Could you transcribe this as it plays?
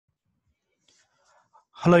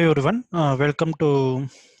Hello everyone, welcome to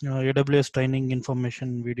AWS training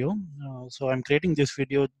information video. So I'm creating this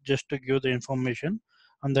video just to give the information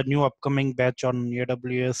on the new upcoming batch on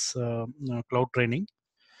AWS cloud training.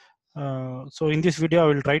 So in this video,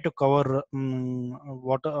 I will try to cover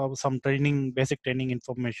what are some basic training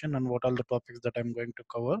information and what are the topics that I'm going to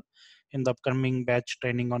cover in the upcoming batch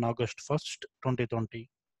training on August 1st, 2020.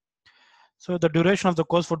 So the duration of the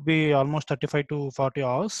course would be almost 35 to 40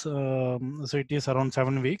 hours. So it is around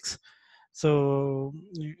 7 weeks. So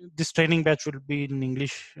this training batch will be in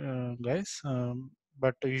English, guys.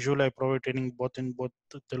 But usually I provide training in both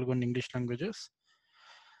Telugu and English languages.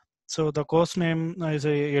 So the course name is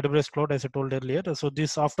AWS Cloud, as I told earlier. So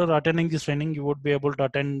this, after attending this training, you would be able to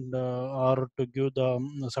attend or to give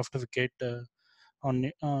the certificate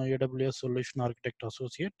on AWS Solution Architect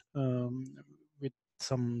Associate with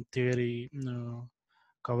some theory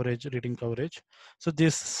coverage, reading coverage. So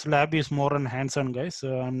this lab is more on hands-on, guys.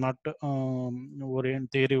 I'm not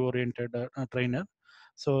theory oriented trainer.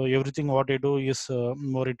 So everything what I do is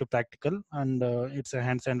more into practical, and it's a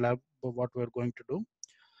hands-on lab of what we're going to do.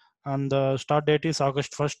 And the start date is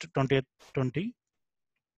August 1st, 2020.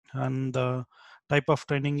 And the type of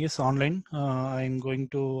training is online. I'm going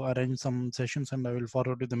to arrange some sessions and I will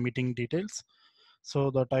forward you the meeting details. So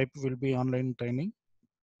the type will be online training.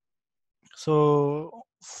 So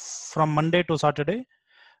from Monday to Saturday,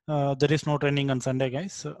 there is no training on Sunday,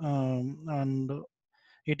 guys. And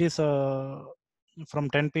it is from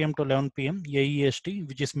 10 p.m. to 11 p.m. AEST,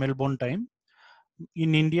 which is Melbourne time.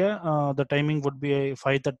 In India, the timing would be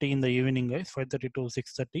 5:30 in the evening, guys, 5:30 to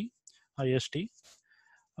 6:30 IST.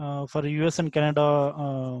 For US and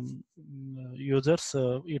Canada users,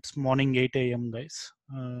 it's morning 8 a.m., guys.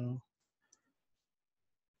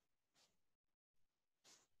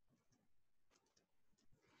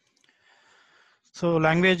 So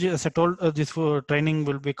language, as I told, this training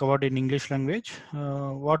will be covered in English language.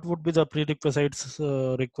 What would be the prerequisites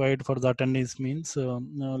required for the attendees means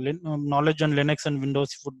knowledge on Linux and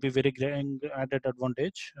Windows would be very added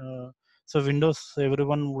advantage. So Windows,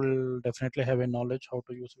 everyone will definitely have a knowledge how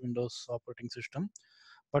to use Windows operating system.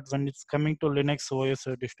 But when it's coming to Linux OS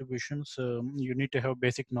distributions, you need to have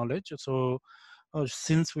basic knowledge. So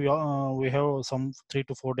since we have some 3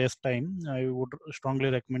 to 4 days time, I would strongly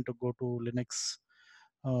recommend to go to Linux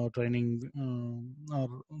training or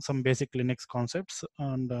some basic Linux concepts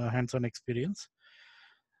and hands-on experience.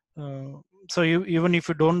 So even if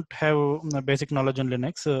you don't have basic knowledge on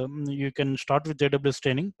Linux, you can start with AWS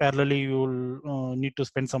training. Parallelly, you will need to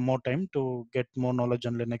spend some more time to get more knowledge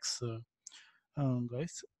on Linux,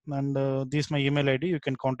 guys. And this is my email ID. You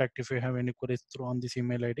can contact if you have any queries through on this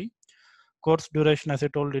email ID. Course duration, as I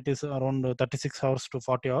told, it is around 36 hours to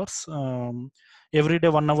 40 hours. Every day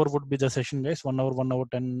 1 hour would be the session, guys. 1 hour, 1 hour,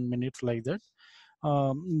 10 minutes, like that.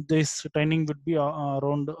 This training would be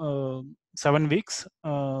around 7 weeks.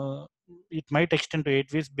 It might extend to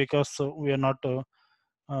 8 weeks because we are not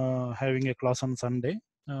having a class on Sunday.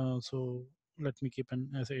 So let me keep an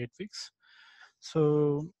as 8 weeks.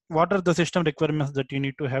 So what are the system requirements that you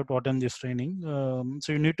need to have to attend this training?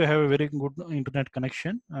 So you need to have a very good internet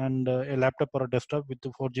connection and a laptop or a desktop with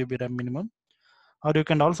 4 GB RAM minimum. Or you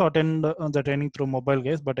can also attend the training through mobile,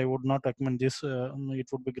 guys, but I would not recommend this. It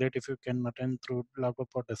would be great if you can attend through laptop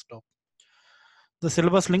or desktop. The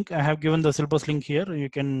syllabus link, I have given the syllabus link here. You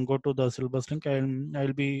can go to the syllabus link.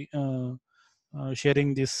 I'll be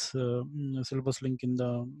sharing this syllabus link in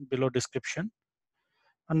the below description.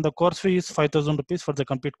 And the course fee is 5,000 rupees for the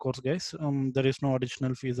complete course, guys. There is no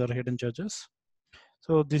additional fees or hidden charges.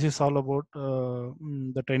 So this is all about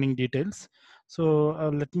the training details. So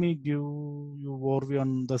let me give you overview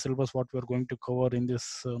on the syllabus, what we are going to cover in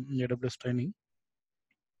this AWS training.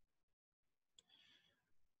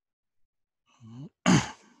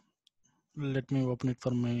 Let me open it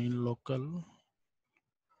for my local.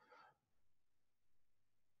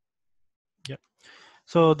 Yeah.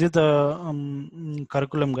 So this is the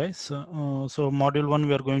curriculum, guys. So module 1,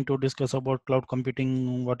 we are going to discuss about cloud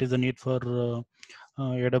computing. What is the need for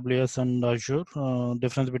AWS and Azure?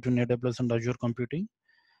 Difference between AWS and Azure computing.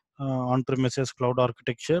 On-premises cloud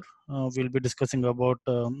architecture. We'll be discussing about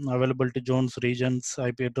availability zones, regions,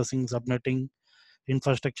 IP addressing, subnetting,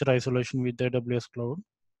 infrastructure isolation with AWS cloud,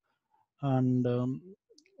 and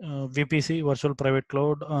VPC, virtual private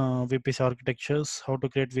cloud, VPC architectures, how to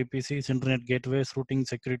create VPCs, internet gateways, routing,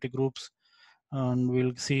 security groups, and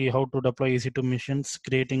we'll see how to deploy EC2 missions,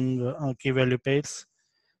 creating key value pairs,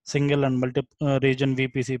 single and multi-region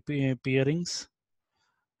VPC peerings.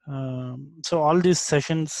 So all these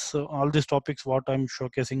sessions, all these topics, what I'm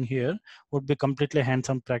showcasing here would be completely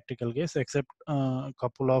hands-on practical, guys, except a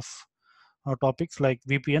couple of topics like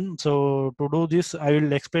VPN. So to do this, I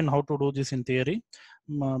will explain how to do this in theory,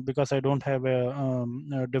 because I don't have a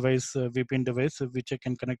device, a VPN device, which I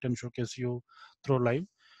can connect and showcase you through live.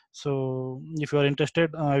 So if you are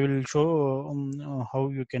interested, I will show how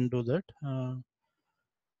you can do that.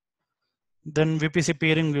 Then VPC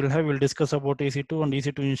peering we'll discuss about EC2 and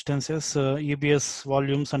EC2 instances, EBS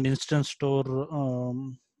volumes and instance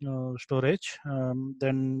storage.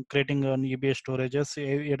 Then creating an EBS storages,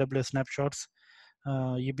 AWS snapshots,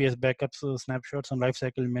 EBS backups, snapshots, and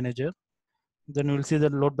lifecycle manager. Then we'll see the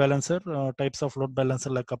load balancer, types of load balancer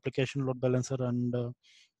like application load balancer and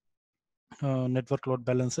network load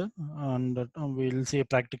balancer, and we'll see a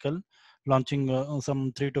practical launching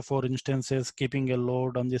some 3 to 4 instances, keeping a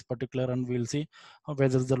load on this particular, and we'll see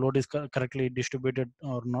whether the load is correctly distributed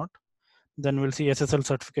or not. Then we'll see SSL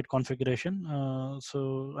certificate configuration.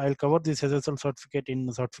 So I'll cover this SSL certificate in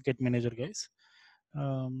the certificate manager, guys.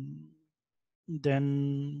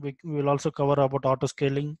 Then we will also cover about auto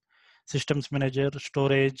scaling, systems manager,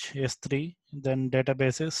 storage, S3, then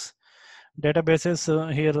databases. Here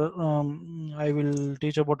I will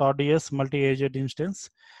teach about RDS, multi-agent instance,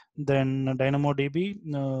 then DynamoDB,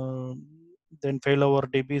 then failover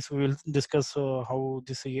DBs. We will discuss how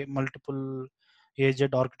this multiple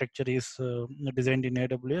agent architecture is designed in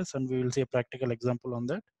AWS, and we will see a practical example on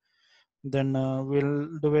that. Then we'll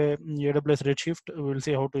do a AWS Redshift. We'll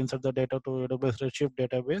see how to insert the data to AWS Redshift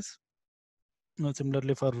database.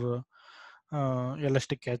 Similarly for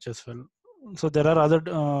Elastic Cache as well. So there are other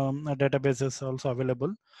databases also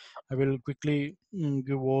available. I will quickly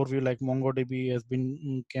give overview, like MongoDB has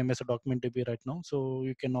been came as a document DB right now. So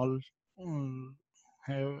you can all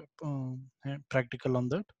have practical on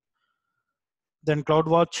that. Then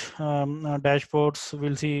CloudWatch dashboards.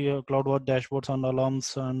 We'll see CloudWatch dashboards and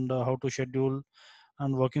alarms, and how to schedule,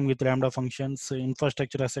 and working with Lambda functions,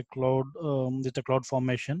 infrastructure as a cloud with a cloud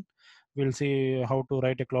formation. We'll see how to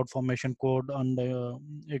write a cloud formation code and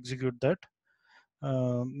execute that.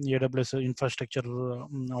 AWS infrastructure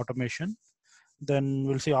automation. Then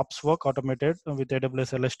we'll see ops work automated with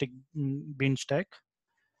AWS Elastic Beanstalk.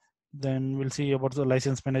 Then we'll see about the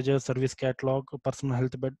license manager, service catalog, personal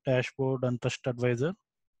health dashboard, and trust advisor.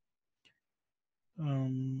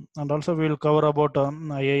 And also we'll cover about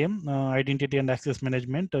IAM, identity and access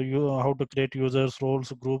management, how to create users,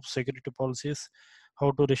 roles, groups, security policies,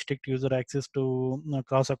 how to restrict user access to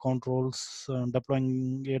cross-account roles,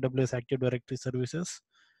 deploying AWS Active Directory services,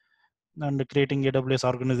 and creating AWS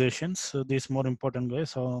organizations. So these more important,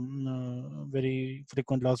 guys. Very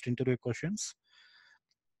frequent last interview questions.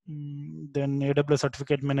 Then AWS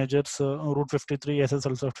certificate managers, Route 53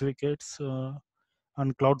 SSL certificates,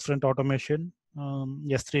 and CloudFront automation,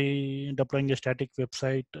 S3 deploying a static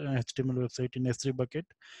website, HTML website in S3 bucket,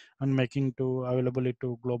 and making to available it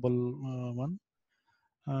to global one.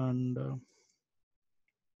 And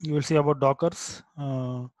you will see about Dockers,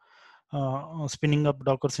 spinning up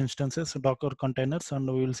Dockers instances, Docker containers,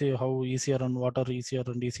 and we will see how ECR and what are ECR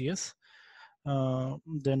and ECS.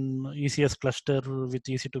 Then ECS cluster with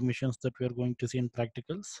EC2 missions that we are going to see in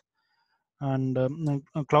practicals. And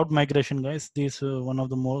cloud migration, guys, this one of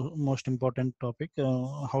the most important topic,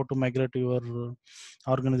 how to migrate your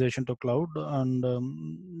organization to cloud, and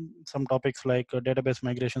some topics like database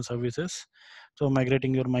migration services, so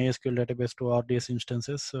migrating your MySQL database to RDS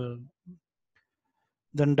instances.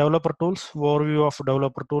 Then developer tools, overview of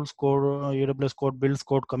developer tools, code, AWS code builds,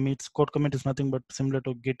 code commits. Code commit is nothing but similar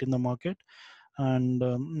to Git in the market, and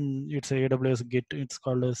it's a AWS Git. It's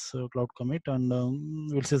called as cloud commit, and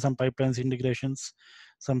we'll see some pipelines, integrations,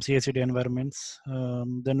 some CI/CD environments.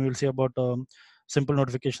 Then we'll see about simple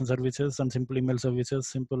notification services and simple email services,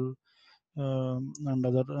 simple and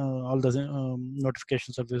other all the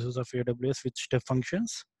notification services of AWS with step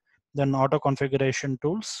functions. Then auto configuration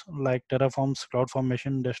tools like Terraform's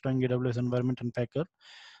CloudFormation, destroying AWS environment, and Packer.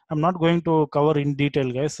 I'm not going to cover in detail,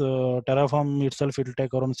 guys. Terraform itself, it will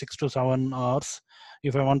take around 6 to 7 hours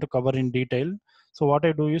if I want to cover in detail. So what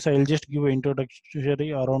I do is I'll just give an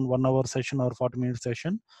introductory around 1 hour session or 40-minute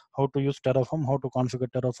session, how to use Terraform, how to configure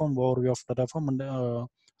Terraform, overview of Terraform, and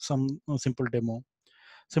some simple demo.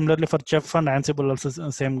 Similarly for Chef and Ansible also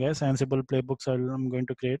same, guys. Ansible playbooks I'm going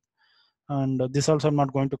to create, and this also I'm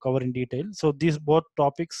not going to cover in detail. So these both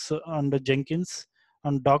topics and Jenkins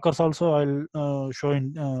and Dockers also I'll show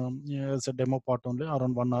in as a demo part only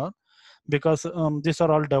around 1 hour, because these are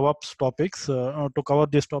all DevOps topics. To cover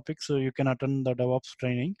these topics, you can attend the DevOps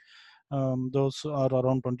training. Those are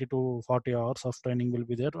around 20 to 40 hours of training will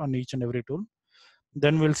be there on each and every tool.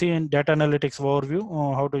 Then we'll see in data analytics overview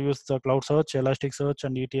how to use the cloud search, Elasticsearch,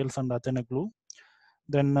 and ETLs and Athena Glue.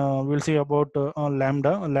 Then we'll see about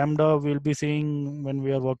Lambda. Lambda we'll be seeing when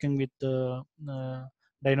we are working with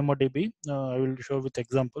DynamoDB. I will show with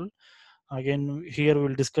example. Again, here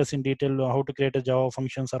we'll discuss in detail how to create a Java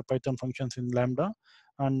functions or Python functions in Lambda,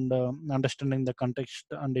 and understanding the context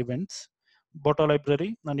and events. Bota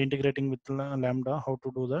library and integrating with Lambda, how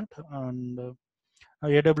to do that. And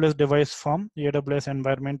AWS device form, AWS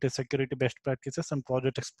environment is security best practices and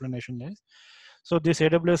project explanation, guys. So this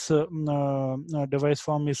AWS device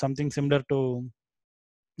form is something similar to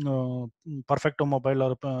Perfecto Mobile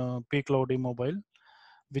or P-Cloud Mobile,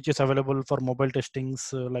 which is available for mobile testings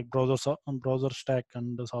like browser stack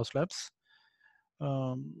and Sauce Labs.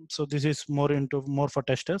 So this is more for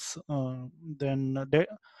testers. Then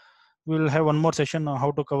we'll have one more session on how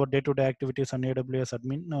to cover day-to-day activities on AWS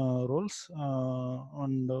admin roles,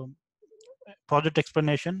 and project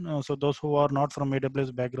explanation. So those who are not from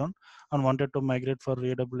AWS background and wanted to migrate for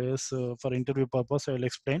AWS for interview purpose, I will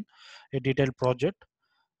explain a detailed project.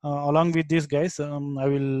 Along with these guys, I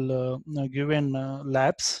will give in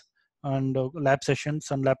labs and lab sessions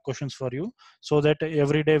and lab questions for you, so that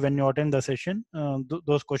every day when you attend the session,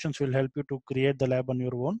 those questions will help you to create the lab on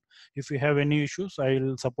your own. If you have any issues, I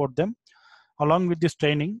will support them. Along with this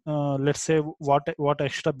training, let's say what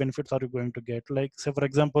extra benefits are you going to get? Like, say for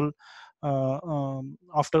example,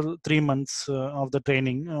 after 3 months of the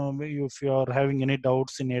training, if you are having any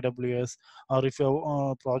doubts in AWS, or if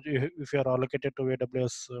you if you are allocated to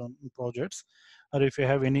AWS projects, or if you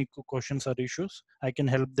have any questions or issues, I can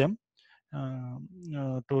help them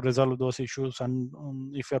to resolve those issues.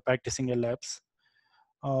 And if you are practicing a labs,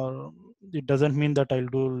 or it doesn't mean that I'll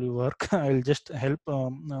do work. I'll just help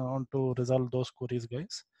to resolve those queries,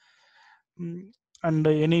 guys. And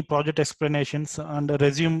any project explanations and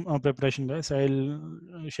resume preparation, guys. I'll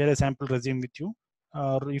share a sample resume with you,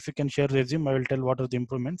 or if you can share resume, I will tell what are the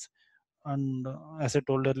improvements. And as I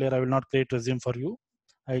told earlier, I will not create resume for you.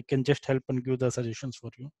 I can just help and give the suggestions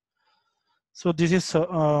for you. So this is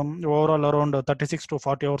overall around 36 to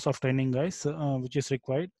 40 hours of training, guys, which is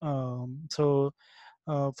required.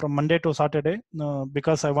 From Monday to Saturday,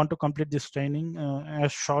 because I want to complete this training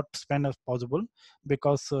as short span as possible,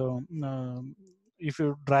 because if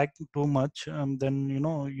you drag too much, then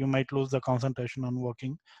you might lose the concentration on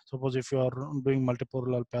working. Suppose if you are doing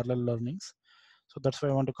multiple or parallel learnings. So that's why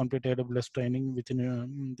I want to complete AWS training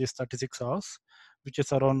within these 36 hours, which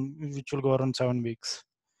will go around 7 weeks.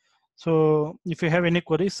 So if you have any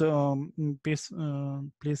queries, please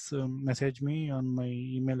message me on my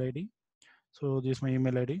email ID. So this is my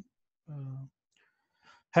email ID.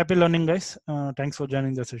 Happy learning, guys. Thanks for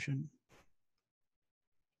joining the session.